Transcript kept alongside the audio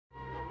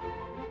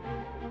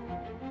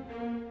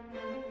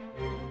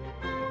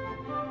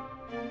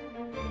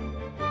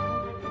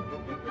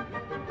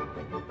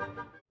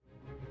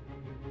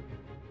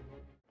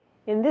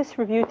In this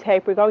review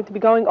tape, we're going to be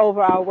going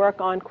over our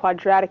work on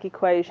quadratic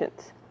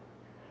equations.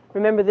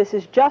 Remember, this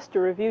is just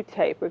a review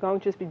tape. We're going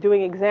to just be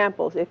doing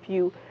examples. If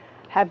you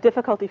have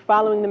difficulty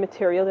following the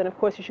material, then of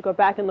course you should go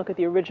back and look at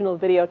the original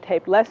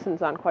videotape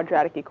lessons on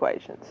quadratic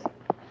equations.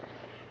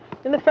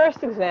 In the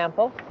first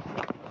example,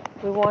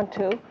 we want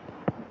to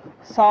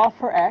solve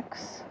for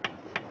x,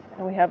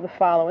 and we have the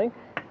following.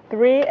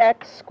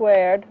 3x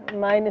squared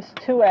minus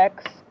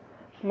 2x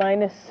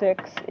minus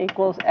 6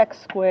 equals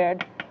x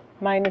squared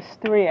minus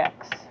 3x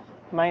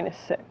minus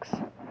 6.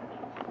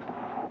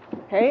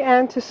 Okay,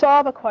 and to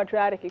solve a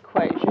quadratic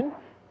equation,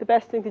 the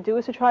best thing to do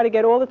is to try to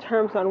get all the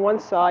terms on one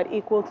side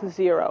equal to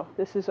 0.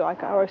 This is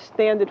like our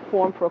standard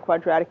form for a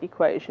quadratic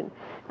equation.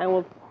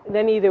 And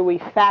then either we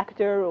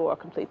factor or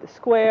complete the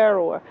square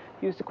or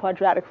use the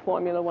quadratic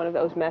formula, one of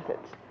those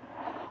methods.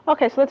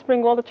 Okay, so let's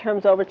bring all the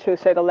terms over to,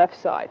 say, the left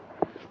side.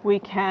 We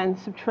can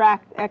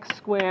subtract x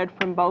squared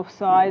from both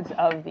sides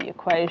of the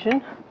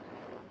equation.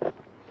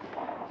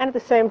 And at the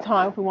same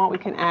time, if we want, we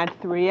can add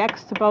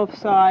 3x to both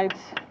sides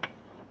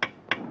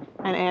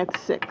and add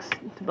 6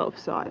 to both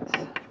sides.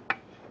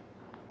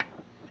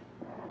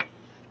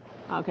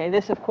 Okay,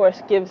 this, of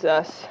course, gives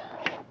us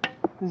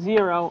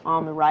 0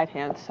 on the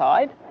right-hand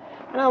side.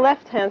 And on the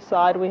left-hand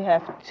side, we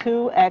have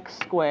 2x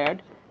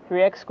squared.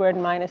 3x squared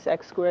minus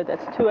x squared,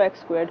 that's 2x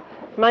squared.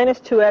 Minus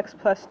 2x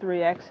plus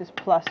 3x is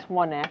plus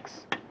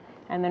 1x.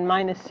 And then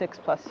minus 6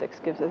 plus 6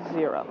 gives us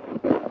 0.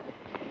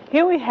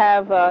 Here we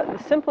have the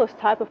simplest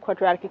type of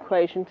quadratic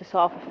equation to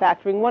solve for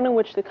factoring, one in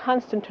which the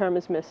constant term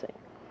is missing.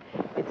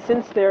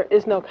 Since there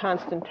is no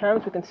constant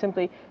terms, we can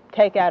simply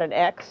take out an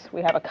x.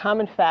 We have a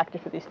common factor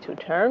for these two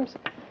terms.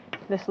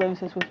 This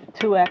leaves us with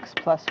 2x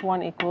plus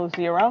 1 equals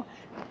 0.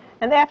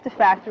 And after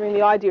factoring,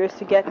 the idea is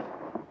to get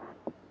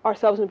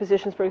ourselves in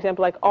positions, for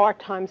example, like r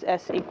times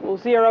s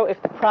equals 0.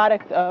 If the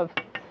product of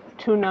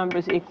two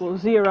numbers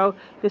equals 0,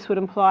 this would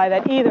imply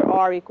that either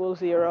r equals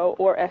 0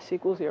 or s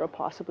equals 0,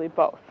 possibly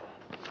both.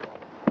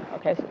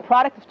 Okay, so the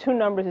product of two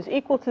numbers is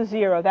equal to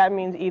 0. That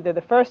means either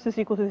the first is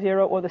equal to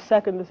 0 or the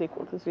second is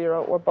equal to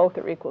 0, or both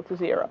are equal to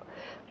 0.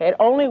 Okay, it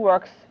only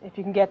works if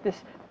you can get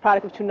this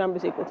product of two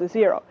numbers equal to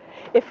 0.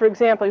 If, for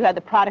example, you had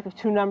the product of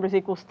two numbers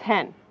equals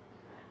 10,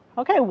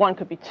 okay, one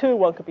could be 2,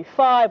 one could be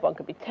 5, one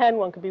could be 10,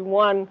 one could be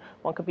 1,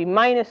 one could be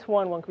minus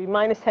 1, one could be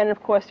minus 10, and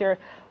of course there are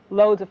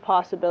loads of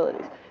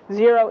possibilities.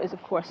 0 is,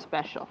 of course,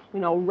 special. We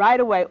know right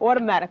away,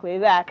 automatically,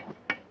 that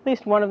at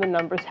least one of the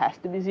numbers has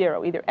to be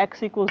 0, either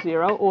x equals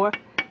 0 or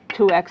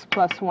 2x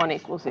plus 1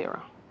 equals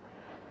 0.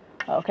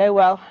 Okay,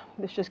 well,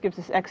 this just gives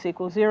us x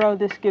equals 0.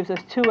 This gives us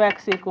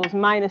 2x equals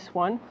minus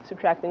 1,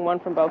 subtracting 1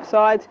 from both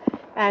sides,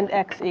 and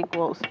x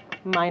equals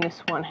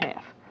minus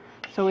 1/2.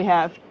 So we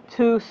have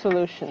two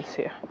solutions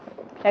here.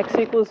 X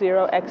equals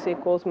 0, x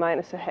equals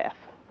minus 1/2.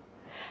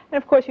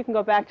 And of course, you can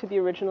go back to the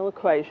original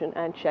equation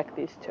and check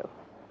these two.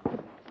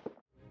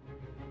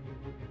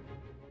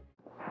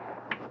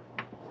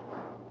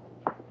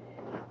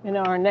 In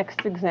our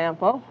next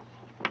example,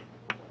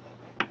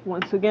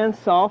 once again,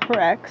 solve for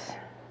x.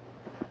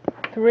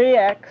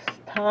 3x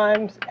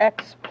times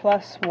x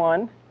plus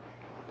 1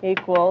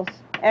 equals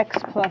x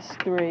plus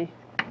 3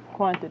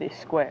 quantity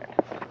squared.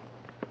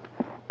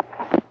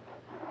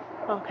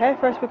 Okay,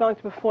 first we're going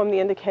to perform the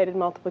indicated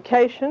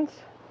multiplications.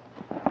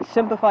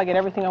 Simplify, get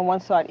everything on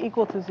one side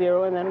equal to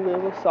 0, and then we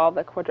will solve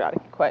that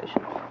quadratic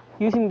equation.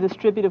 Using the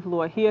distributive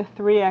law here,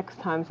 3x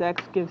times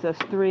x gives us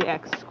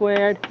 3x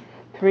squared.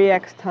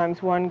 3x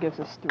times 1 gives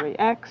us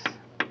 3x.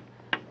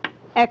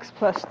 X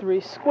plus 3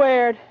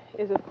 squared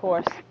is, of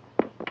course,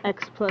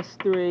 x plus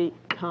 3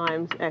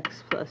 times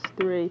x plus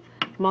 3.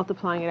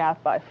 Multiplying it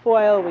out by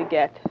FOIL, we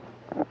get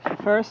the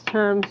first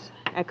terms,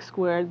 x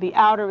squared. The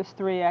outer is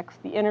 3x.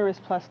 The inner is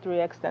plus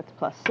 3x. That's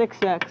plus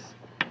 6x.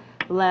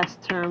 The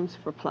last terms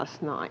for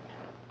plus 9.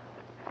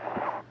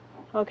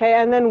 Okay,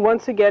 and then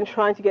once again,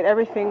 trying to get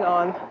everything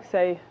on,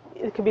 say,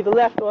 it could be the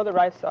left or the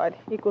right side,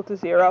 equal to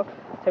 0.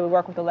 Say we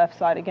work with the left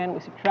side again. We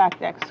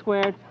subtract x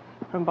squared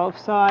from both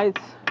sides.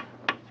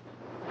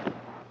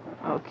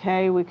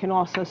 Okay, we can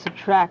also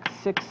subtract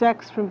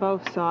 6x from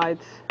both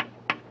sides.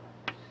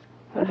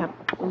 Don't have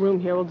room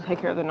here. We'll take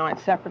care of the 9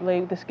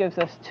 separately. This gives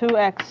us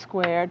 2x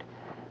squared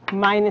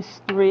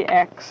minus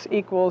 3x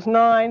equals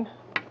 9.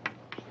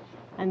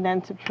 And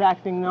then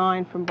subtracting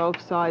 9 from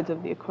both sides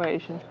of the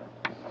equation.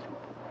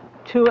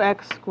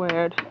 2x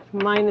squared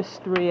minus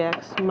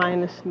 3x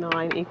minus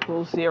 9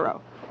 equals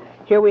 0.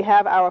 Here we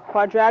have our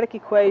quadratic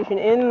equation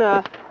in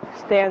the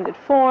standard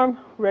form,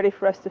 ready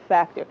for us to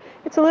factor.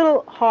 It's a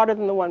little harder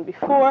than the one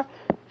before.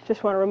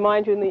 Just want to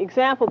remind you, in the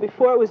example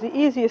before, it was the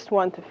easiest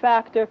one to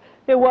factor.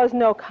 There was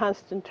no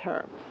constant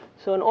term.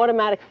 So an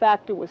automatic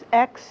factor was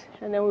x,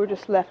 and then we were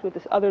just left with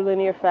this other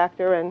linear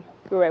factor, and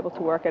we were able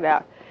to work it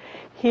out.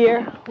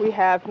 Here we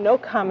have no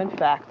common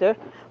factor.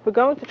 We're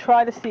going to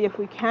try to see if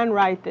we can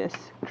write this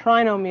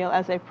trinomial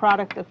as a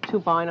product of two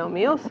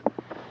binomials.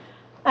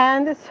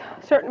 And it's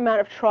a certain amount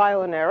of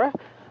trial and error.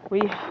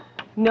 We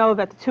know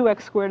that the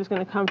 2x squared is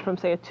going to come from,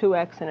 say, a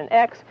 2x and an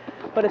x.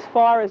 But as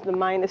far as the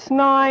minus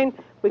 9,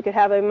 we could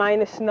have a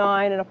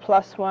 -9 and a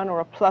 +1, or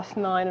a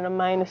 +9 and a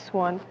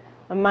 -1,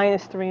 a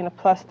 -3 and a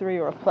 +3,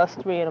 or a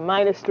 +3 and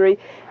a -3.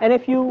 And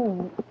if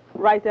you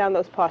write down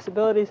those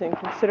possibilities and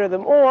consider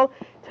them all,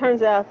 it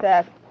turns out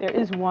that there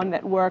is one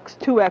that works,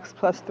 2x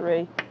plus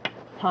 3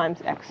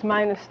 times x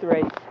minus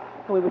 3.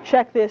 And we would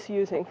check this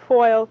using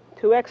FOIL.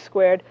 2x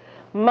squared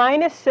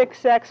minus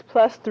 6x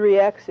plus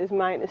 3x is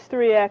minus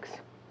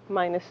 3x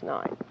minus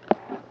 9.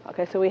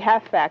 Okay, so we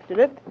have factored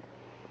it.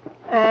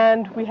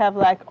 And we have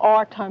like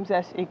r times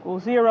s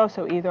equals 0,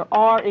 so either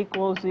r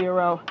equals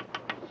 0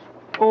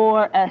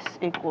 or s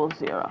equals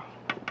 0.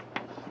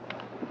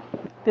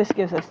 This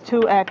gives us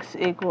 2x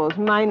equals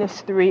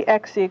minus 3,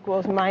 x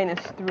equals minus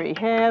 3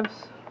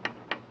 halves.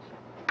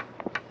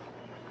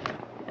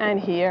 And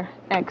here,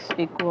 x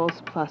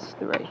equals plus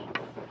 3.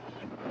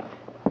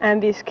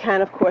 And these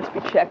can, of course, be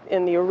checked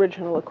in the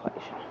original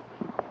equation.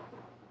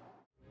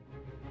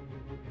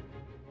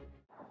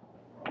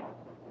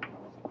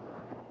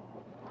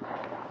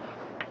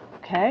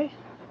 Okay,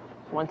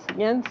 once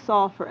again,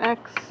 solve for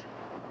x.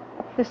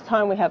 This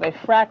time we have a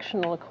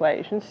fractional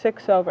equation,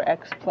 6 over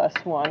x plus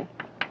 1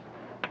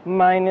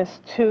 minus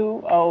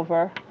 2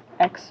 over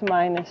x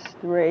minus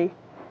 3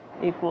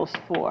 equals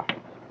 4.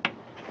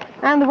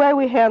 And the way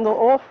we handle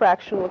all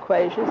fractional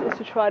equations is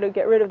to try to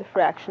get rid of the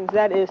fractions.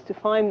 That is, to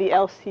find the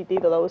LCD,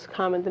 the lowest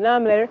common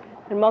denominator,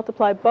 and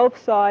multiply both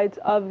sides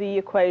of the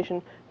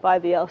equation by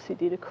the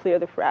LCD to clear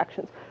the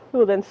fractions. We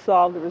will then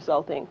solve the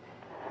resulting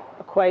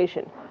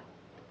equation.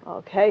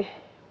 Okay,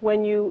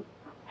 when you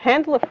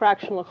handle a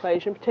fractional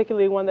equation,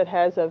 particularly one that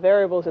has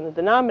variables in the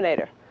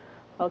denominator,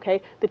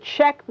 okay, the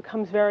check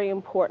becomes very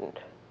important.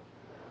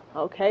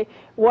 Okay,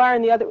 where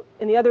in the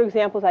other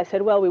examples I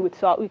said, well,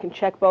 we can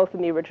check both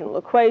in the original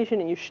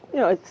equation, and you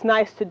know, it's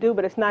nice to do,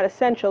 but it's not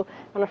essential.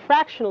 On a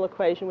fractional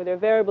equation where there are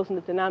variables in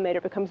the denominator,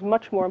 it becomes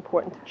much more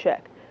important to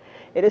check.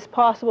 It is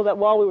possible that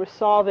while we were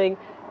solving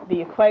the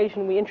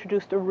equation, we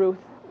introduced a root,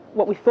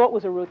 what we thought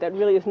was a root that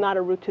really is not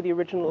a root to the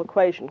original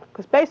equation,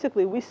 because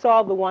basically we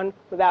solved the one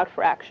without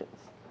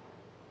fractions.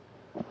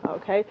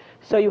 Okay,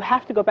 so you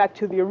have to go back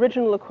to the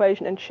original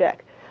equation and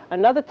check.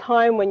 Another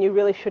time when you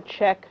really should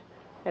check,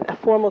 and a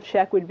formal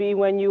check would be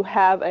when you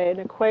have an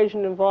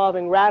equation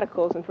involving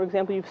radicals, and for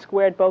example you've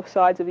squared both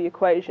sides of the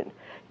equation.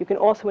 You can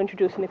also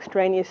introduce an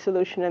extraneous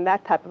solution in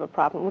that type of a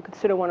problem. We'll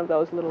consider one of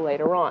those a little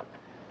later on.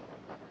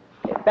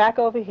 Okay, back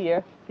over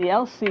here, the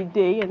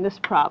LCD in this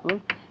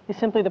problem is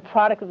simply the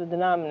product of the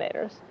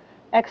denominators,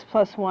 x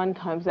plus 1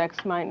 times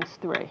x minus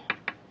 3.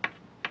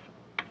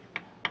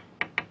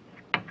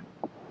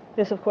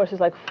 This, of course,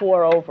 is like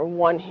 4 over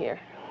 1 here.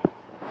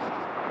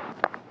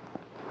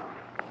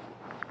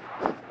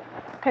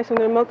 Okay, so I'm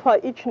going to multiply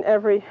each and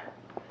every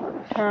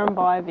term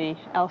by the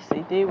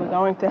LCD. We're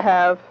going to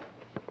have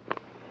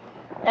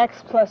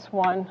x plus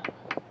 1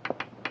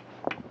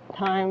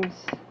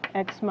 times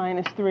x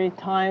minus 3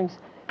 times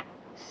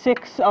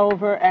 6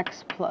 over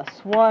x plus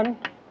 1,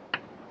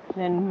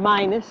 then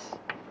minus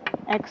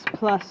x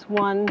plus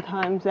 1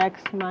 times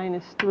x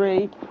minus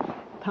 3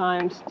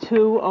 times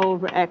 2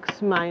 over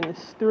x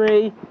minus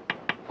 3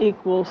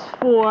 equals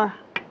 4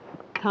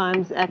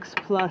 times x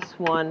plus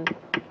 1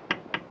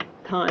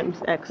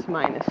 times x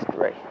minus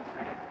 3.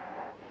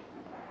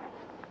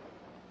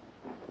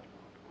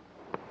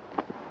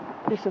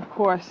 This, of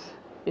course,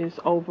 is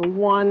over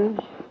 1.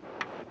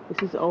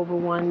 This is over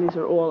 1. These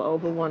are all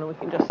over 1, and we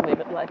can just leave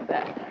it like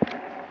that.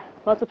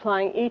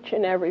 Multiplying each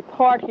and every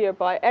part here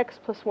by x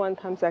plus 1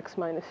 times x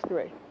minus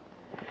 3.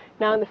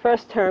 Now, in the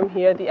first term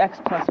here, the x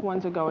plus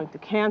 1s are going to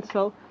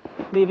cancel,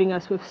 leaving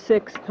us with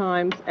 6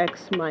 times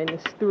x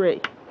minus 3.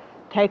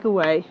 Take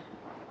away.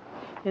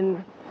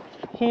 In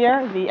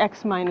here, the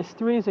x minus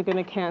 3s are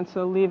going to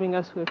cancel, leaving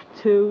us with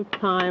 2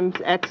 times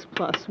x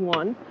plus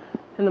 1.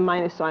 And the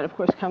minus sign, of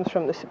course, comes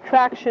from the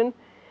subtraction.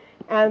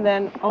 And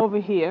then over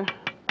here,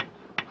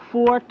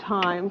 4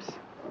 times,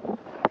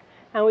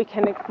 and we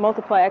can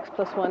multiply x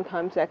plus 1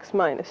 times x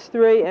minus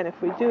 3. And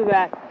if we do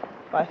that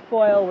by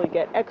FOIL, we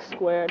get x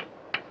squared.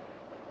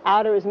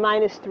 Outer is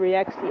minus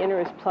 3x, the inner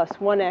is plus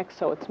 1x,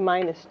 so it's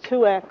minus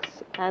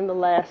 2x, and the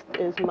last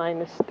is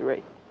minus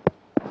 3.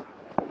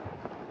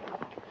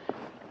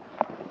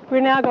 We're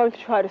now going to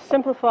try to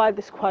simplify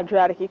this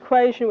quadratic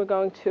equation. We're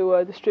going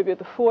to distribute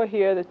the 4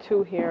 here, the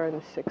 2 here,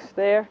 and the 6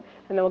 there.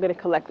 And then we're going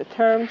to collect the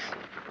terms,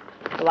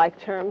 the like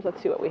terms.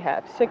 Let's see what we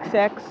have.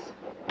 6x.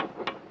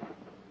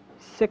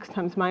 6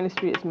 times minus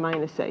 3 is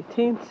minus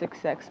 18.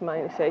 6x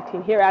minus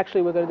 18. Here,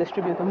 actually, we're going to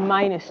distribute the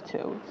minus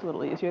 2. It's a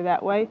little easier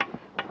that way.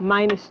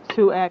 Minus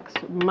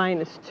 2x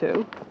minus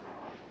 2.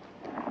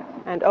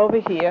 And over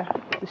here,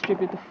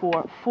 distribute the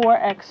 4.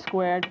 4x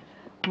squared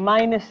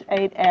minus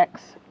 8x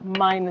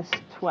minus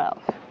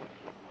 12.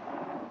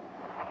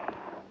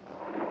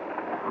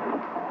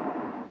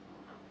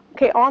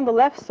 Okay, on the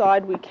left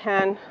side, we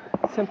can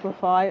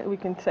simplify. We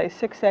can say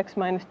 6x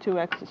minus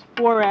 2x is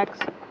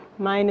 4x,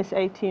 minus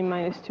 18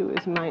 minus 2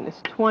 is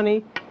minus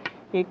 20,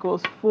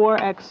 equals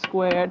 4x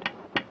squared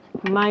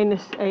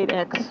minus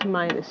 8x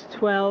minus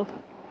 12.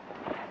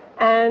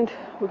 And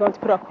we're going to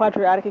put our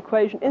quadratic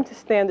equation into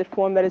standard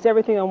form. That is,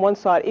 everything on one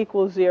side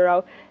equals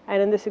 0.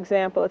 And in this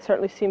example, it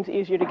certainly seems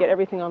easier to get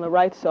everything on the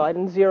right side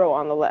and 0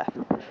 on the left.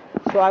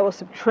 So I will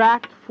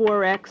subtract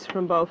 4x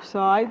from both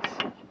sides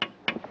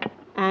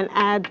and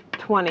add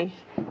 20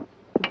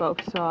 to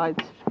both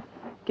sides,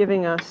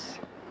 giving us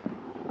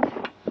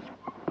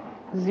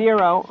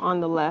 0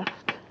 on the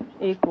left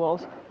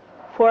equals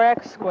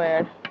 4x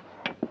squared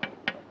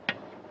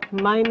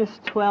minus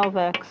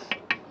 12x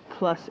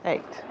plus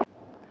 8.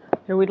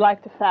 Here we'd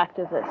like to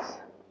factor this.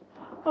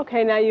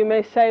 Okay, now you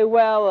may say,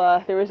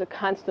 well, there is a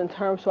constant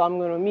term, so I'm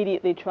going to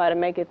immediately try to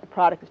make it the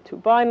product of two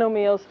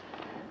binomials.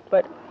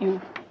 But you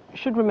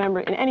should remember,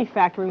 in any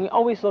factoring, we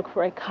always look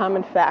for a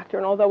common factor.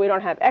 And although we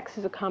don't have x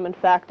as a common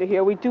factor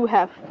here, we do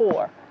have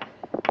 4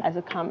 as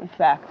a common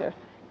factor.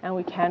 And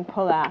we can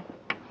pull out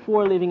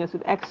 4, leaving us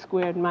with x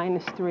squared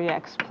minus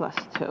 3x plus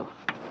 2.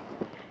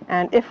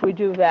 And if we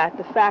do that,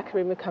 the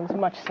factoring becomes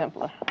much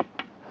simpler.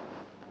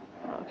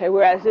 Okay,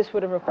 whereas this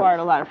would have required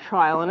a lot of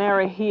trial and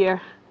error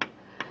here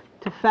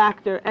to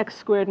factor x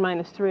squared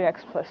minus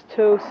 3x plus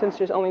 2. Since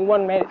there's only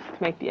one way to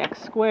make the x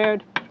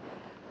squared,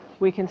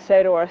 we can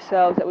say to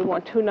ourselves that we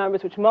want two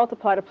numbers which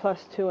multiply to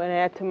plus 2 and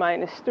add to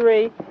minus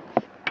 3,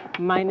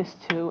 minus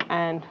 2,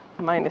 and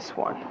minus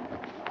 1.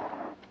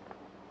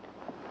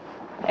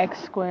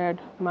 X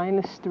squared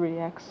minus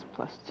 3x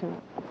plus 2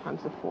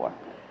 times the 4.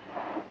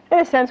 In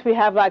a sense, we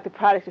have like the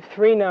product of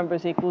three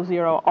numbers equals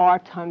 0, r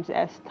times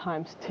s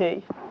times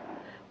t.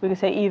 We can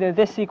say either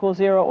this equals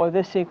 0, or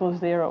this equals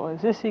 0, or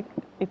this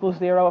equals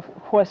 0. Of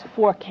course,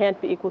 4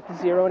 can't be equal to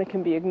 0, and it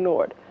can be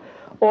ignored.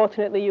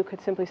 Alternately, you could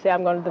simply say,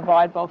 I'm going to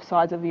divide both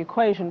sides of the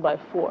equation by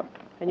 4.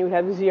 And you would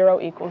have 0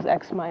 equals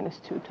x minus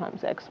 2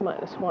 times x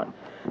minus 1.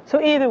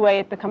 So either way,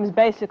 it becomes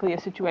basically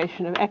a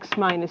situation of x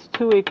minus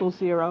 2 equals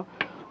 0,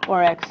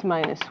 or x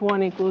minus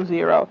 1 equals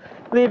 0,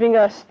 leading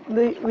us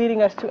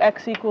to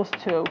x equals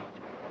 2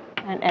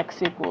 and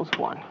x equals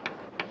 1.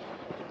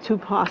 Two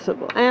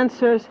possible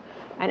answers.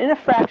 And in a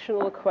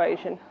fractional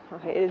equation,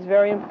 okay, it is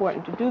very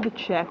important to do the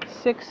check.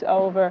 6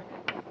 over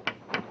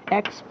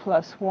x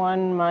plus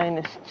 1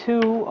 minus 2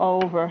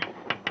 over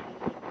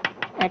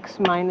x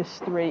minus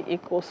 3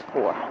 equals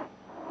 4.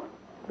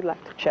 We'd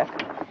like to check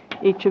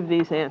each of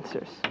these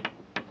answers.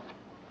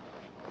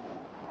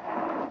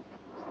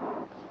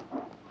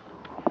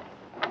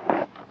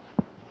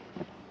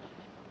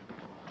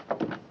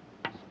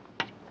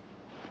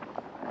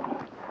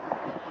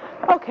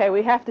 Okay,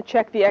 we have to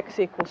check the x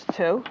equals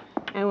 2.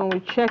 And when we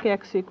check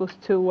x equals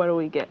 2, what do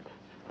we get?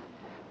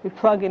 We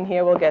plug in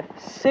here, we'll get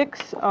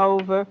 6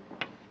 over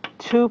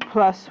 2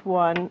 plus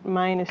 1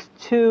 minus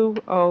 2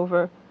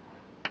 over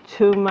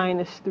 2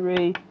 minus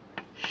 3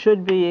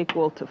 should be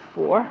equal to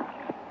 4.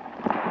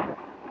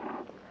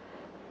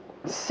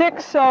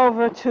 6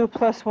 over 2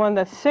 plus 1,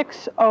 that's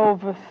 6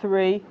 over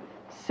 3.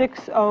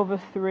 6 over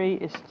 3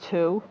 is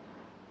 2,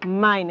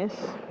 minus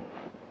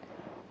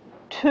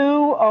 2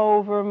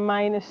 over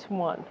minus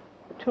 1.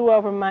 2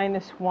 over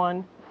minus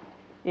 1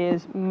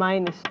 is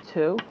minus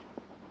 2.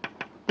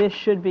 This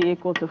should be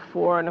equal to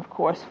 4, and of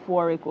course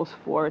 4 equals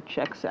 4, it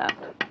checks out.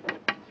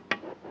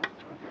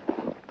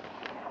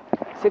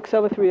 6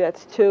 over 3,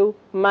 that's 2,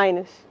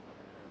 minus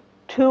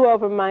 2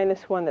 over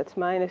minus 1, that's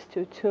minus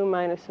 2. 2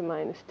 minus a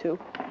minus 2,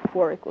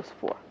 4 equals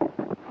 4.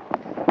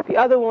 The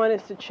other one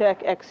is to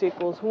check x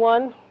equals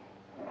 1.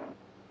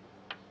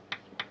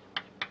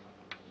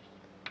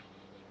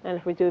 And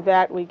if we do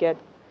that, we get,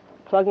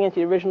 plugging into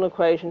the original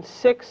equation,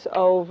 6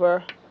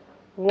 over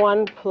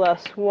 1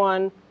 plus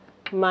 1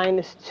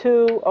 minus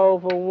 2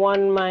 over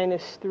 1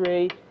 minus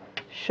 3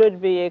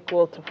 should be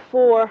equal to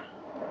 4.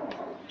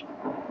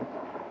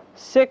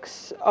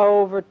 6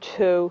 over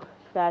 2,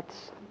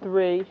 that's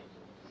 3,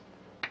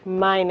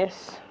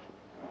 minus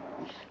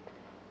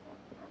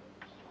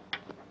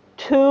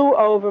 2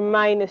 over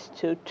minus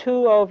 2.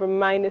 2 over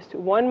minus 2.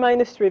 1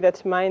 minus 3,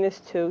 that's minus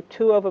 2.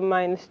 2 over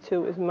minus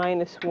 2 is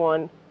minus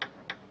 1.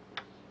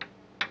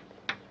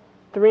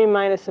 3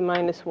 minus a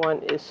minus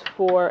 1 is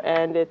 4,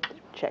 and it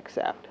checks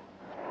out.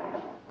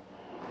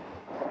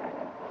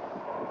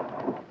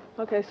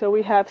 Okay, so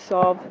we have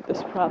solved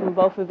this problem.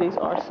 Both of these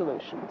are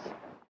solutions.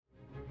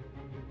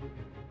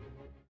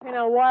 Okay,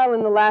 now, while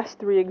in the last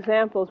three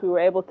examples we were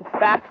able to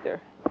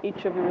factor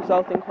each of the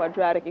resulting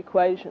quadratic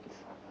equations,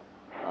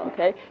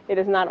 okay, it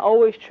is not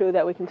always true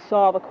that we can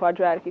solve a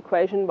quadratic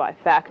equation by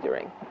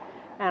factoring.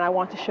 And I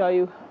want to show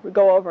you, we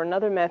go over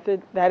another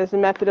method. That is the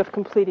method of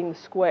completing the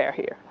square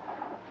here.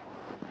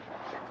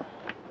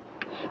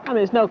 I mean,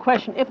 there's no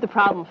question, if the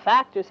problem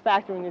factors,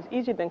 factoring is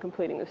easier than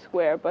completing the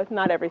square, but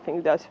not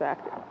everything does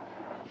factor.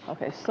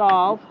 Okay,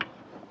 solve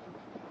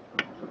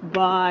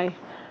by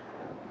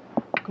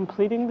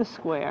completing the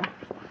square.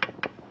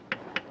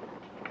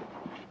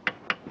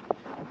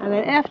 And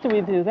then after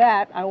we do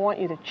that, I want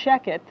you to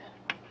check it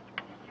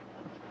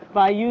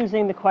by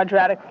using the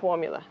quadratic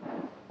formula.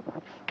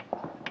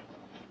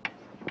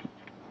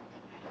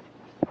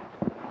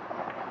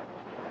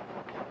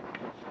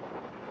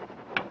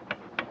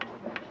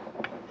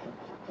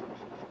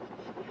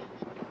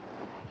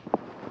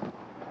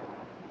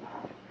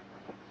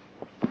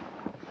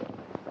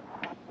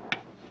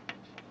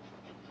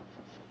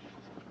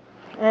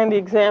 And the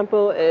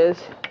example is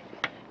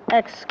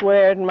x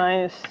squared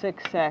minus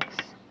 6x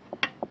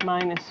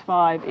minus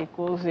 5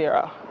 equals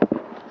 0.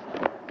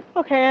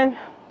 Okay, and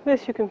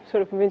this you can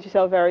sort of convince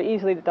yourself very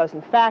easily that it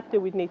doesn't factor.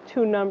 We'd need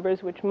two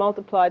numbers which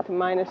multiply to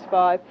minus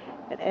 5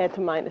 and add to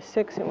minus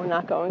 6, and we're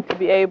not going to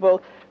be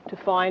able to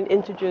find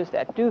integers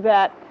that do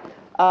that.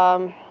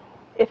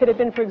 If it had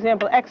been, for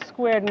example, x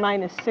squared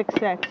minus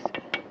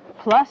 6x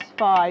plus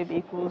 5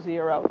 equals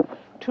 0,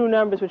 two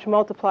numbers which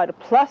multiply to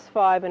plus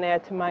 5 and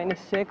add to minus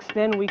 6,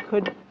 then we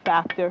could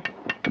factor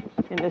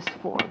in this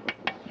form.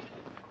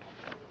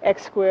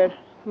 X squared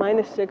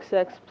minus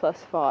 6x plus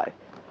 5.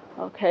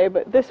 Okay,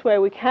 but this way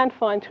we can't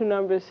find two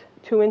numbers,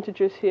 two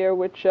integers here,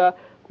 which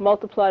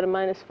multiply to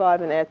minus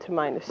 5 and add to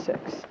minus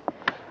 6.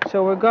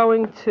 So we're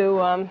going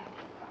to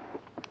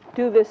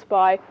do this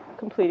by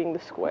completing the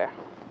square.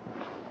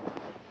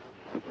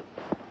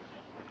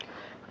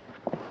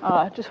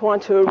 Just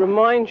want to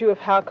remind you of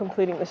how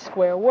completing the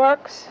square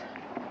works.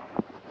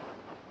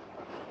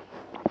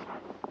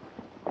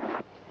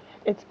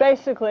 It's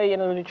basically,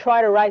 we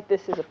try to write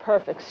this as a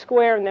perfect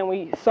square, and then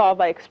we solve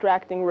by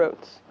extracting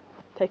roots,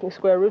 taking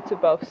square roots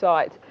of both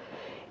sides.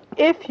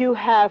 If you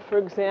have, for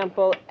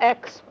example,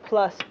 x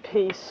plus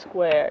p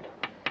squared,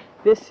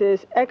 this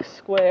is x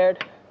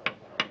squared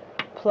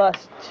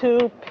plus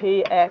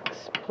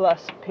 2px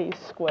plus p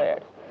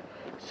squared.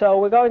 So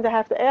we're going to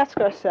have to ask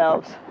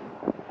ourselves,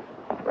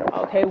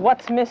 okay,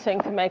 what's missing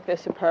to make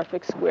this a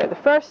perfect square? The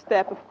first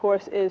step, of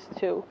course, is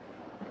to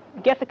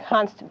get the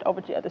constant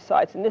over to the other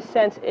sides. In this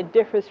sense, it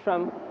differs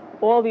from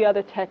all the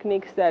other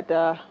techniques that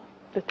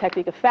the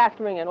technique of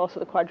factoring and also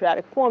the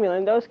quadratic formula.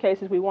 In those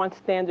cases, we want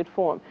standard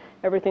form,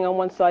 everything on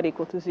one side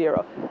equal to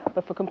 0.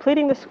 But for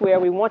completing the square,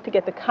 we want to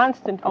get the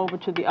constant over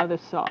to the other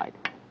side.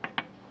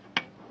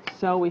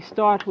 So we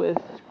start with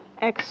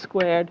x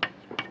squared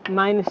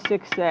minus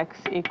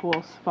 6x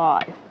equals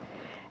 5.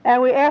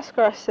 And we ask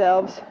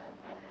ourselves,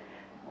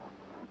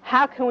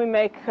 how can we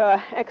make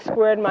x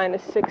squared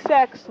minus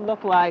 6x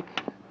look like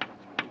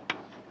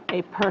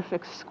a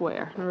perfect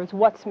square? In other words,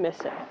 what's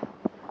missing?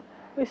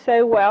 We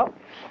say, well,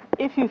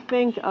 if you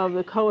think of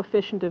the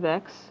coefficient of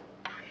x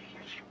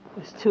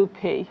as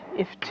 2p,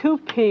 if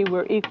 2p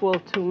were equal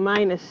to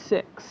minus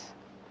 6,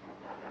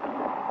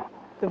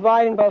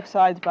 dividing both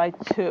sides by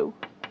 2,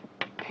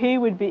 p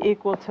would be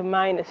equal to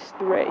minus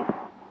 3.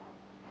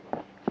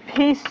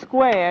 P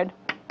squared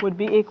would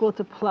be equal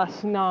to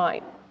plus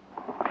 9.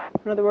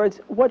 In other words,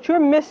 what you're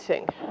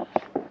missing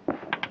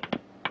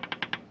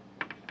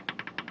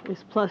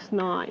is plus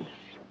 9.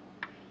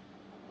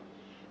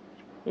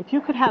 If you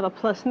could have a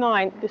plus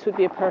 9, this would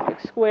be a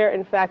perfect square.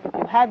 In fact, if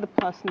you had the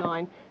plus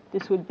 9,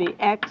 this would be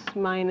x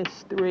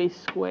minus 3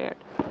 squared.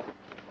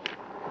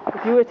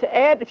 If you were to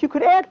add, if you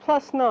could add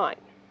plus 9,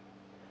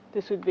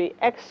 this would be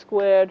x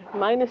squared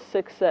minus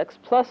 6x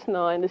plus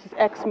 9. This is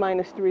x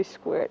minus 3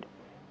 squared.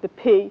 The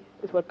p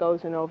is what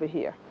goes in over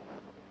here.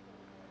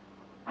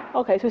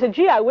 Okay, so we said,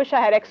 gee, I wish I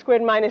had x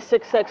squared minus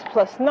 6x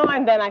plus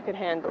 9, then I could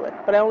handle it.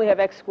 But I only have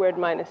x squared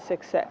minus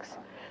 6x.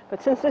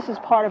 But since this is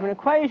part of an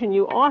equation,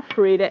 you are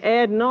free to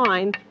add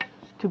 9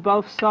 to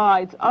both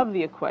sides of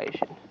the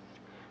equation.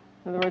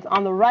 In other words,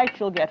 on the right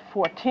you'll get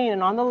 14,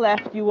 and on the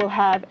left you will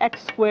have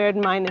x squared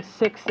minus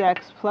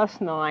 6x plus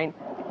 9,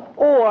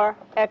 or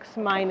x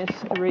minus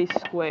 3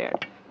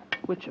 squared,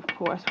 which of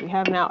course we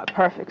have now a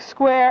perfect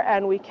square,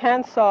 and we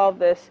can solve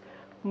this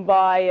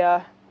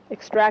by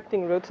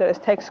extracting roots, that is,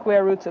 take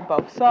square roots of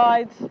both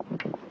sides.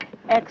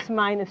 X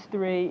minus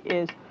 3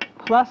 is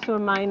plus or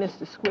minus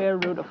the square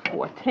root of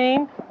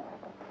 14.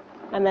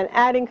 And then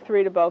adding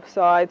 3 to both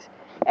sides,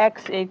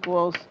 x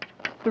equals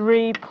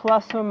 3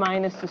 plus or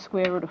minus the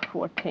square root of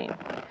 14.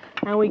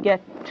 And we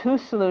get two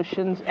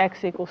solutions,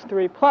 x equals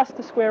 3 plus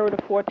the square root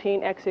of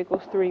 14, x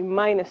equals 3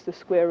 minus the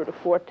square root of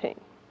 14.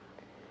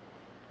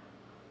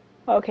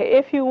 Okay,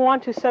 if you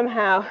want to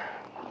somehow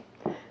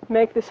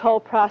make this whole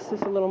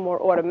process a little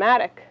more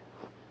automatic,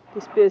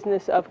 this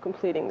business of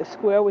completing the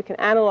square, we can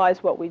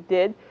analyze what we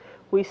did.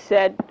 We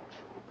said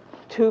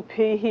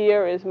 2p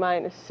here is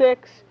minus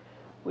 6.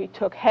 We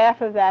took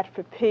half of that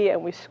for p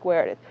and we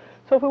squared it.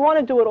 So if we want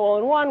to do it all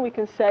in one, we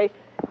can say,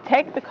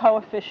 take the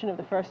coefficient of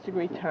the first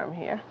degree term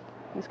here.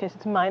 In this case,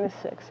 it's minus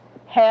 6.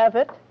 Halve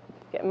it,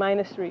 get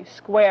minus 3.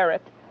 Square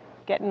it,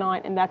 get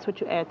 9. And that's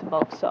what you add to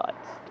both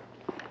sides.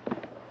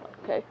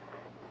 Okay.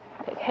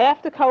 Take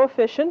half the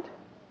coefficient,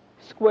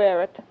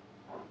 square it,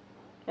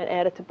 and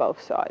add it to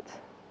both sides.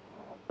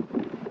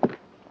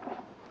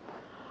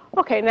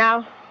 Okay,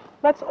 now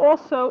let's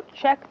also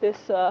check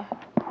this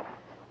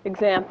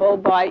example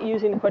by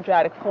using the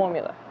quadratic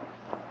formula.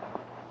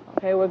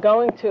 Okay, I'm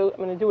going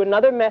to do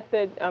another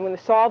method. I'm going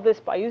to solve this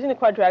by using the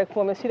quadratic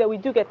formula, see that we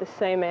do get the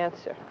same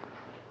answer.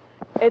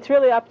 It's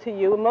really up to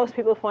you. Most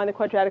people find the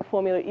quadratic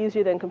formula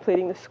easier than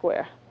completing the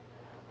square.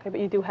 Okay, but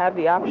you do have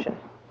the option.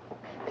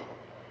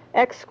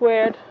 X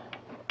squared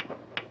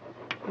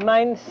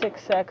minus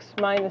 6x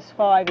minus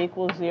 5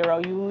 equals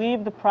 0. You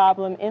leave the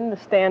problem in the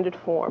standard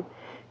form.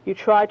 You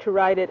try to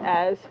write it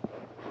as,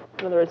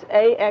 in other words,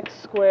 ax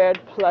squared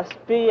plus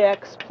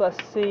bx plus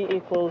c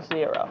equals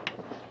 0.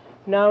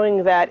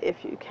 knowing that if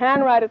you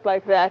can write it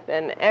like that,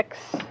 then x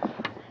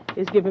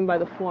is given by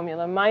the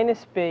formula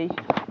minus b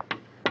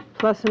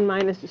plus and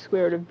minus the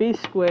square root of b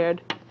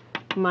squared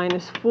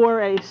minus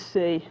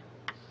 4ac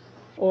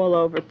all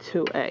over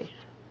 2a.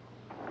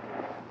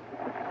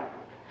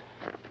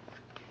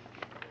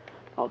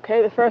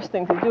 Okay, the first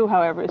thing to do,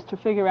 however, is to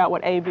figure out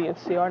what a, b, and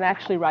c are and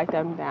actually write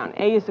them down.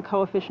 A is the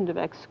coefficient of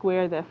x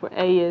squared, therefore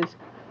a is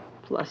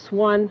plus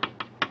 1.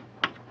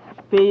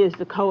 B is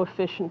the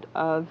coefficient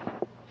of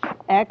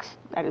x,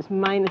 that is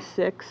minus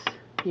 6.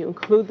 You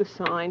include the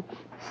sign.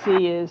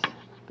 C is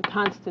the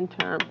constant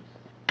term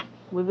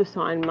with the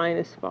sign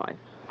minus 5.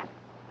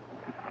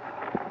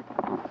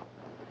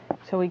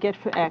 So we get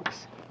for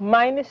x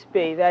minus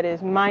b, that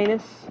is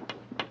minus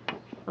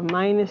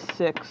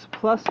 6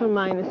 plus or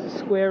minus the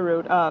square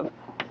root of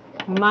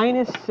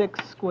minus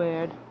 6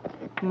 squared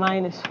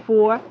minus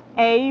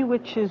 4a,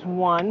 which is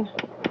 1,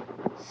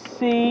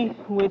 c,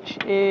 which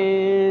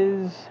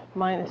is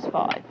minus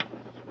 5,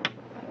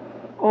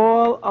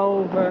 all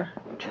over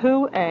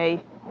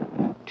 2a,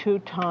 2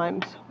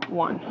 times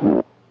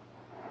 1.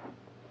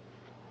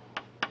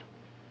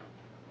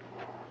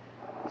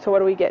 So what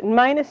do we get?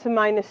 Minus a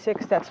minus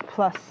 6, that's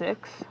plus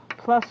 6,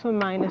 plus or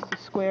minus the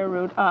square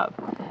root of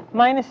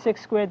minus 6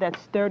 squared,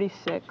 that's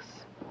 36.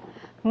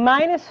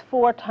 Minus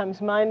 4 times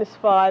minus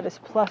 5 is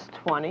plus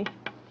 20,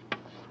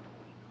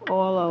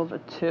 all over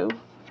 2.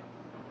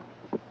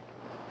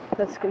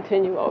 Let's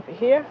continue over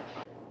here.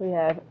 We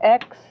have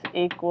x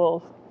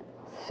equals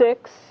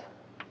 6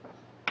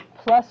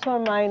 plus or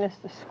minus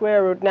the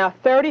square root. Now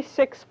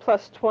 36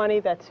 plus 20,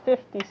 that's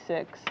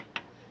 56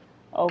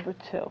 over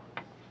 2.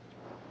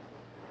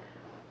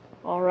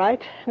 All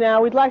right, now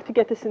we'd like to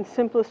get this in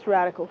simplest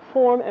radical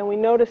form, and we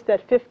notice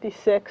that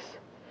 56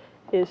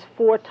 is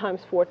 4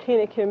 times 14.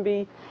 It can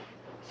be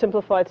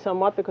simplified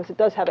somewhat because it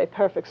does have a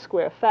perfect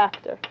square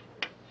factor.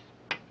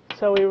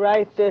 So we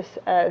write this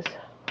as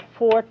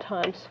 4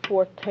 times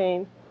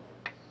 14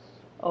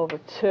 over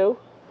 2.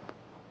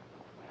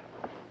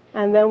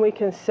 And then we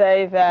can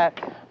say that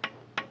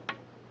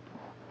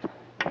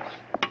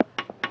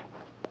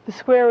the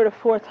square root of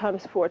 4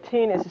 times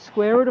 14 is the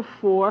square root of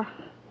 4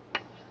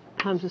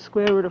 times the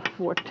square root of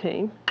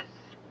 14.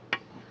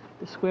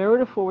 The square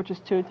root of 4, which is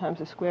 2, times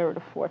the square root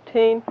of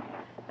 14.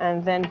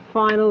 And then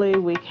finally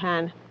we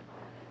can,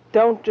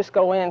 don't just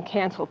go in and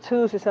cancel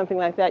 2's or something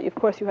like that. Of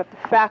course, you have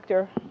to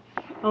factor.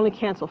 Only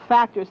cancel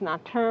factors,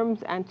 not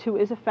terms, and 2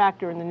 is a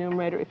factor in the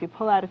numerator. If you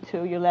pull out a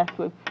 2, you're left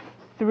with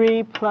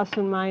 3 plus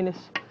and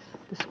minus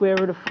the square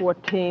root of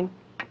 14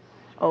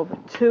 over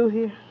 2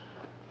 here.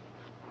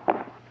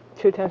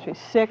 2 times 3 is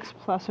 6,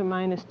 plus or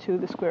minus 2,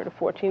 the square root of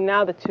 14.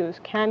 Now the 2's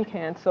can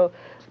cancel,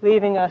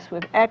 leaving us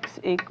with x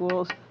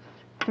equals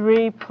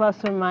 3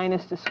 plus or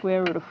minus the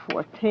square root of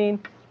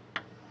 14.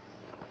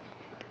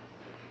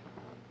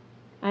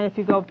 And if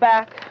you go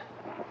back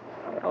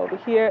over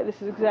here,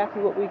 this is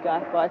exactly what we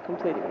got by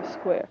completing the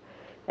square.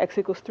 X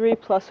equals 3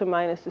 plus or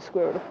minus the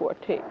square root of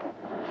 14.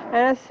 And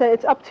as I say,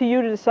 it's up to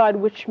you to decide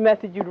which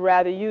method you'd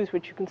rather use,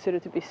 which you consider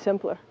to be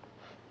simpler.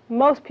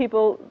 Most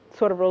people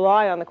sort of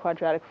rely on the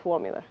quadratic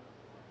formula.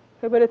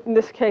 Okay, but in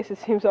this case, it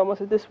seems almost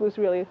that this was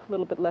really a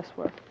little bit less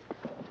work.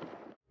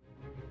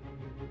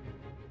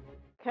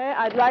 Okay,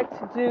 I'd like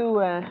to do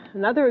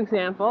another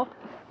example,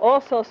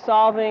 also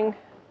solving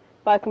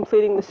by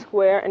completing the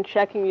square and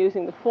checking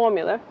using the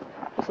formula.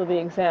 This will be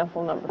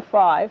example number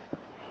 5.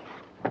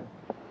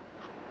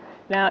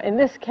 Now, in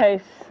this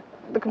case,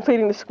 the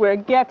completing the square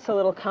gets a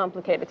little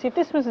complicated. See, if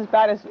this was as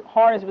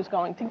hard as it was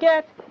going to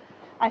get,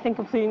 I think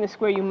completing the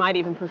square you might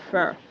even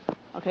prefer.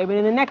 Okay, but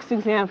in the next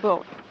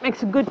example, it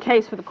makes a good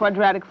case for the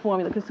quadratic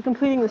formula because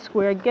completing the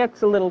square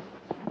gets a little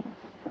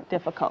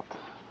difficult.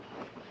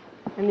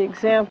 And the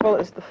example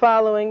is the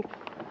following: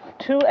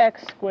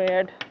 2x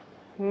squared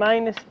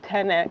minus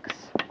 10x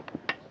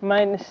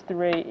minus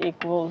 3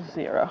 equals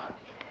 0.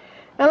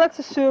 Now let's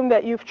assume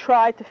that you've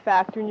tried to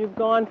factor and you've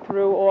gone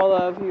through all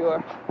of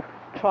your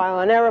trial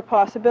and error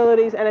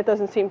possibilities and it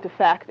doesn't seem to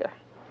factor.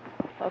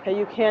 Okay,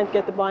 you can't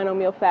get the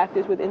binomial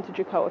factors with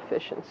integer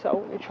coefficients,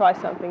 so you try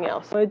something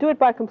else. So we do it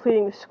by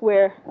completing the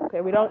square.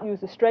 Okay, we don't use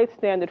the straight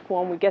standard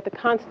form. We get the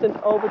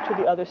constant over to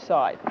the other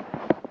side.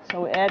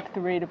 So we add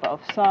 3 to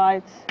both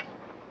sides.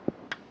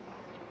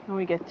 And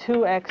we get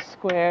 2x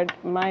squared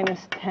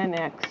minus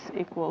 10x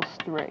equals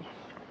 3.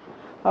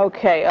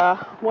 Okay,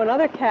 one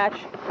other catch.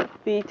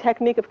 The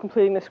technique of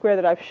completing the square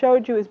that I've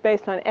showed you is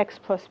based on x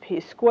plus p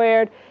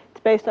squared. It's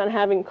based on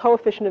having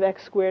coefficient of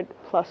x squared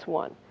plus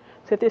 1.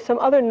 So if there's some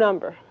other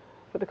number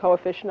for the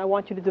coefficient, I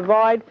want you to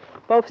divide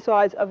both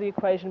sides of the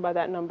equation by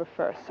that number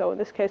first. So in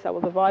this case, I will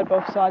divide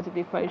both sides of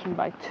the equation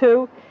by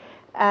 2,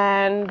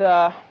 and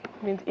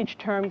means each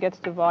term gets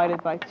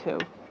divided by 2,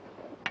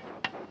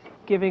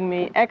 giving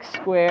me x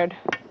squared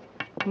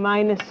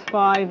minus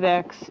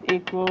 5x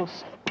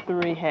equals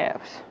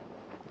 3/2.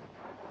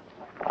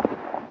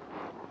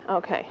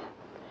 Okay,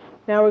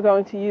 now we're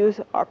going to use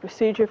our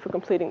procedure for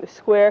completing the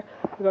square.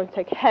 We're going to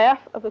take half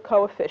of the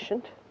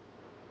coefficient.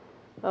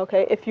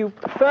 Okay, if you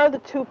prefer the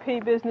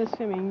 2p business,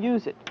 I mean,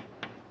 use it.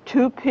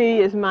 2p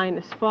is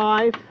minus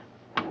 5.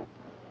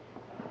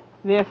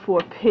 Therefore,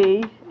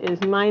 p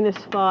is minus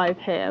 5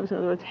 halves. In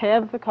other words,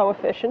 half the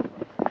coefficient.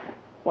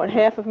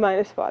 1/2 of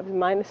minus 5 is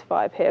minus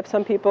 5 halves.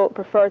 Some people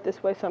prefer it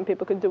this way. Some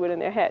people can do it in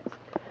their heads.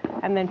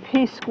 And then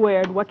p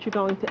squared, what you're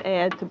going to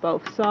add to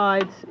both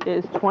sides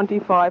is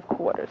 25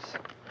 quarters.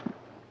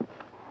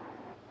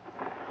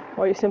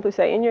 Or you simply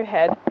say in your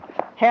head,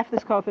 half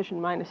this coefficient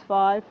minus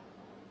 5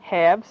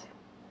 halves.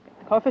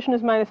 The coefficient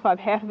is minus 5.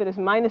 Half of it is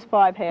minus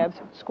 5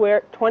 halves.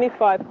 Square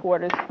 25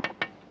 quarters.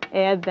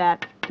 Add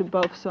that to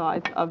both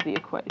sides of the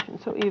equation.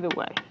 So either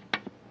way.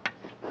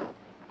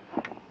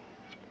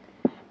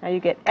 Now you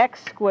get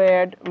x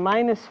squared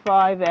minus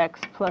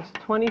 5x plus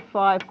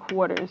 25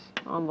 quarters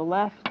on the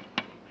left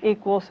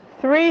equals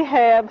 3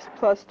 halves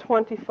plus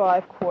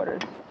 25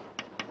 quarters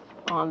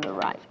on the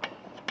right.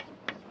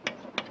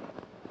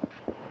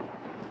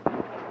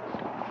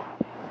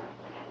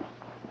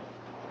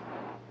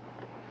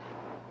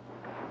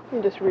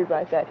 You just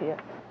rewrite that here.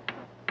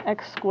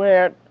 X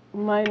squared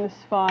minus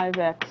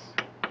 5x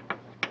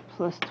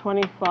plus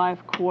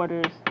 25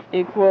 quarters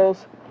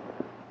equals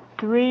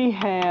 3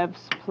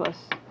 halves plus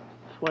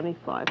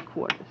 25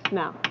 quarters.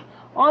 Now,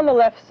 on the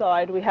left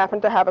side, we happen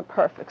to have a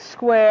perfect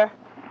square.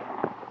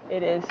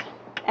 It is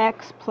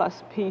x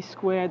plus p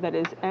squared, that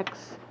is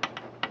x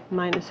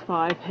minus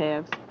 5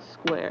 halves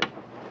squared.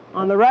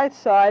 On the right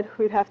side,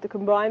 we'd have to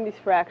combine these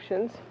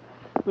fractions.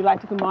 We'd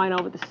like to combine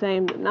over the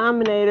same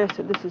denominator,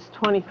 so this is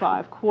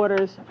 25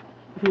 quarters.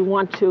 If you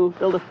want to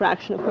build a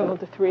fraction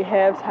equivalent to 3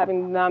 halves,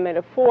 having the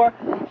denominator 4,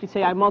 you'd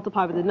say I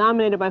multiply the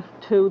denominator by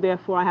 2,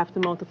 therefore I have to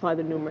multiply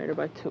the numerator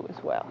by 2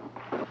 as well.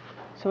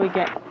 So we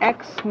get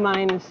x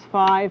minus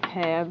 5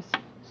 halves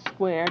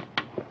squared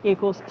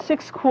equals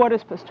 6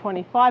 quarters plus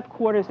 25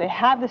 quarters. They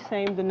have the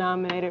same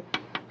denominator,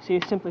 so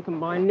you simply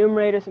combine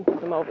numerators and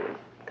put them over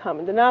the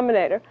common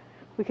denominator.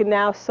 We can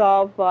now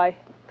solve by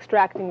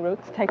extracting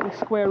roots, taking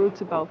square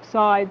roots of both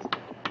sides.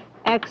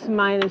 X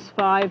minus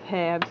 5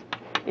 halves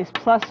is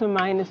plus or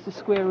minus the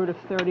square root of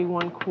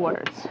 31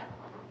 quarters.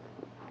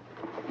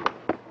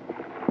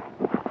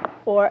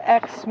 Or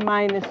x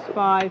minus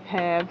 5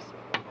 halves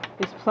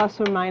is plus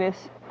or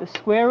minus the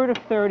square root of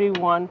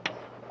 31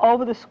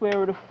 over the square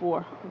root of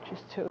 4, which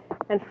is 2.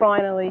 And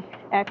finally,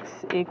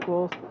 x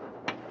equals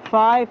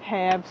 5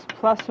 halves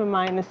plus or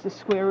minus the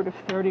square root of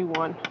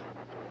 31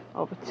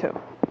 over 2.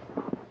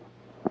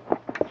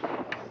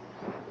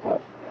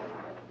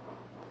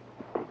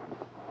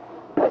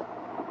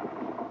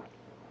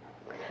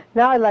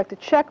 Now I'd like to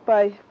check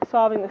by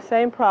solving the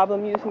same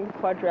problem using the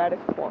quadratic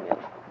formula.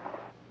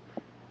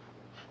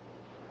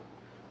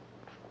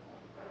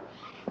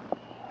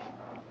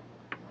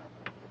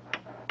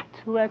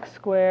 Two x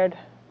squared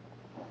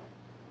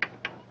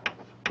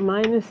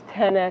minus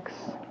 10x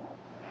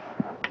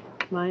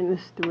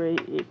minus 3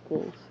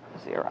 equals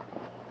 0.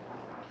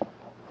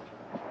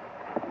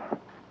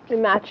 We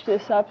match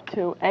this up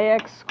to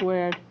ax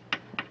squared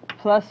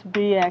plus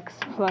bx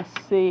plus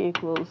c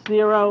equals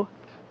 0.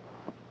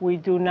 We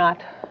do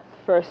not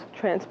first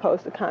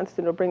transpose the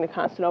constant or bring the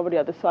constant over the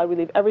other side. We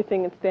leave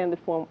everything in standard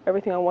form.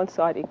 Everything on one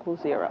side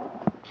equals 0.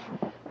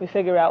 We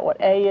figure out what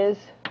a is.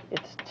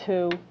 It's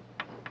 2.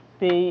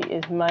 B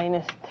is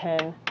minus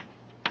 10.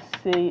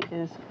 C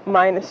is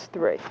minus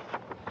 3.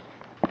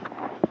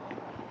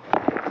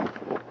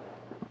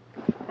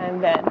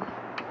 And then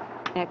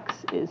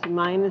x is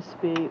minus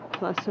b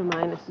plus or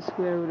minus the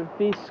square root of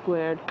b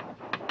squared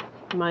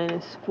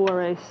minus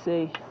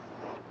 4ac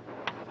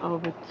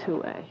over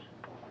 2a.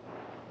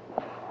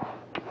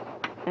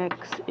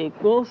 X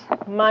equals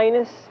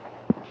minus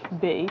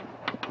b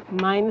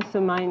minus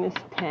or minus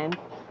 10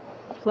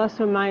 plus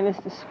or minus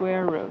the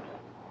square root.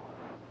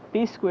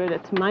 B squared,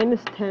 that's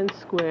minus 10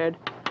 squared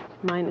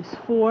minus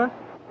 4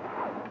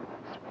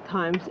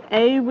 times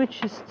a,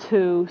 which is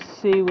 2,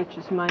 c, which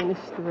is minus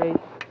 3,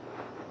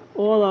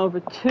 all over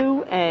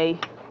 2a,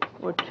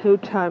 or 2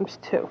 times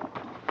 2.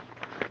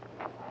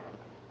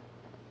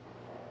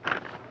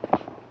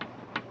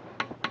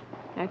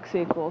 X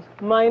equals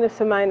minus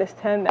or minus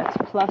 10, that's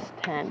plus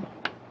 10,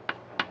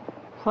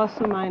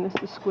 plus or minus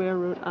the square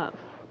root of.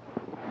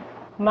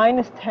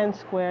 Minus 10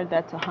 squared,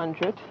 that's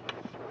 100.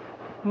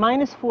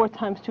 Minus 4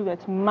 times 2,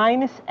 that's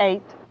minus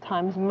 8,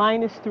 times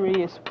minus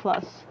 3 is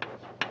plus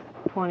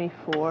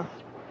 24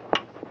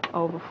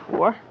 over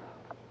 4.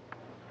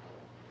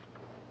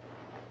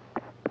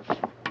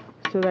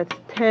 So that's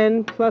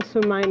 10 plus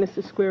or minus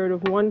the square root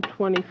of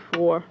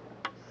 124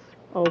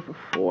 over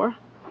 4.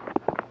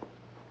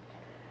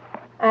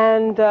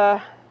 And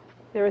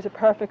there is a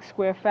perfect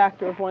square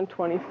factor of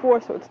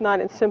 124, so it's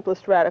not in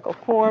simplest radical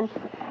form.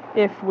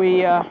 If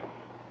we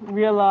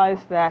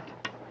realize that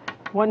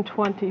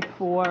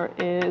 124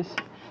 is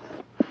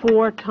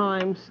 4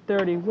 times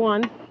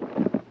 31,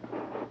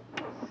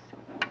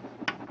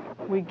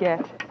 we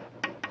get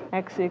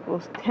x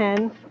equals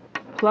 10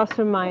 plus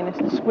or minus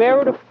the square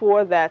root of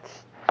 4,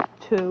 that's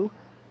 2,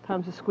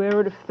 times the square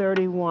root of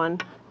 31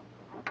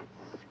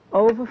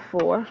 over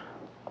 4.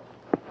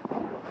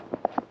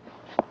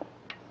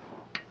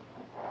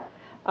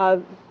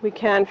 We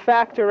can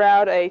factor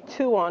out a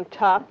 2 on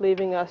top,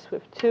 leaving us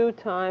with 2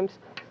 times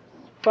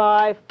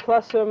 5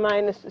 plus or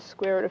minus the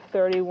square root of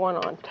 31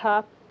 on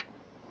top,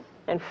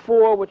 and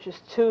 4, which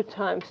is 2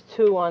 times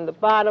 2 on the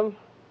bottom.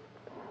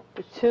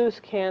 The 2's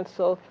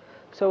cancel,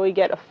 so we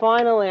get a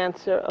final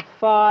answer of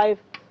 5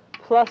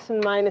 plus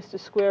and minus the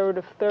square root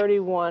of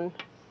 31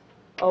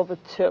 over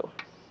 2.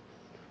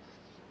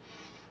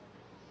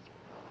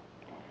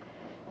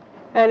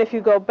 And if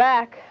you go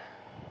back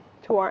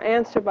to our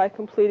answer by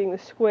completing the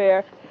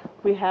square,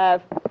 we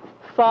have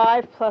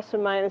 5 plus or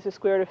minus the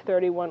square root of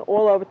 31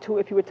 all over 2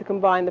 if you were to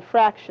combine the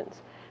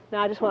fractions.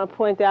 Now I just want to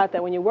point out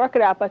that when you work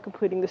it out by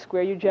completing the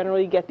square, you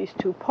generally get these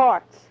 2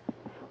 parts.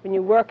 When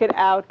you work it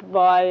out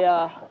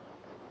by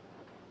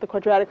the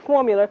quadratic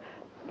formula,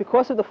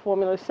 because of the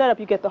formula setup,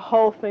 you get the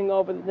whole thing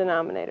over the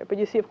denominator. But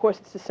you see, of course,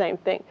 it's the same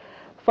thing.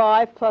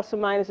 5 plus or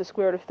minus the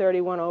square root of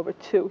 31 over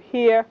 2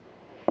 here.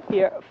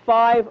 Here,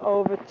 5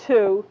 over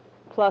 2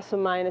 plus or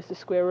minus the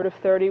square root of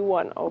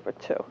 31 over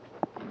 2.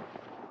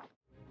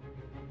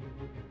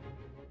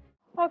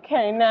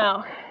 Okay,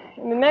 now,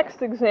 in the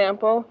next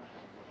example,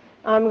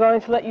 I'm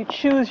going to let you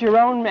choose your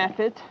own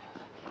method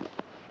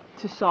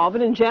to solve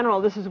it. In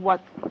general, this is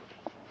what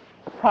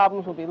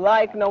problems will be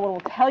like. No one will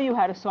tell you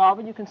how to solve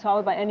it. You can solve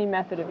it by any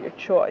method of your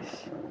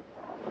choice.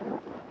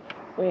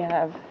 We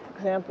have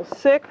example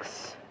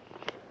 6,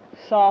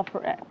 solve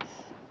for x.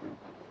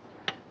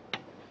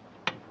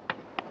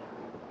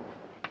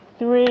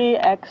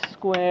 3x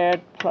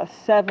squared plus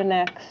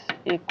 7x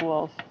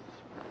equals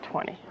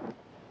 20.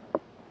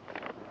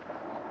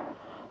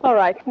 All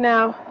right,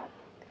 now,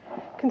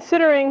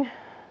 completing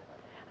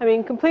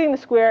the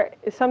square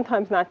is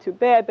sometimes not too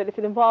bad, but if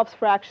it involves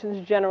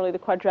fractions, generally the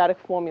quadratic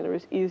formula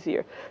is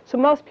easier. So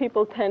most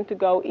people tend to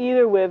go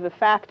either with the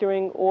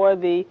factoring or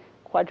the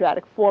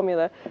quadratic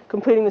formula.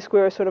 Completing the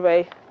square is sort of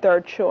a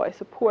third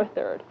choice, a poor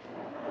third.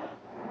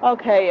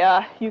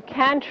 Okay, you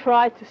can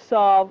try to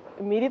solve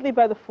immediately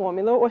by the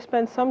formula or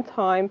spend some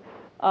time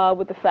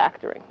with the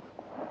factoring.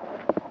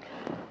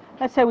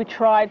 Let's say we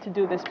tried to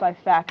do this by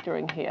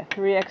factoring here.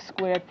 3x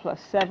squared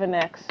plus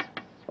 7x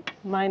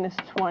minus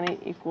 20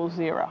 equals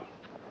 0.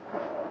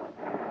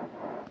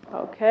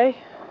 Okay.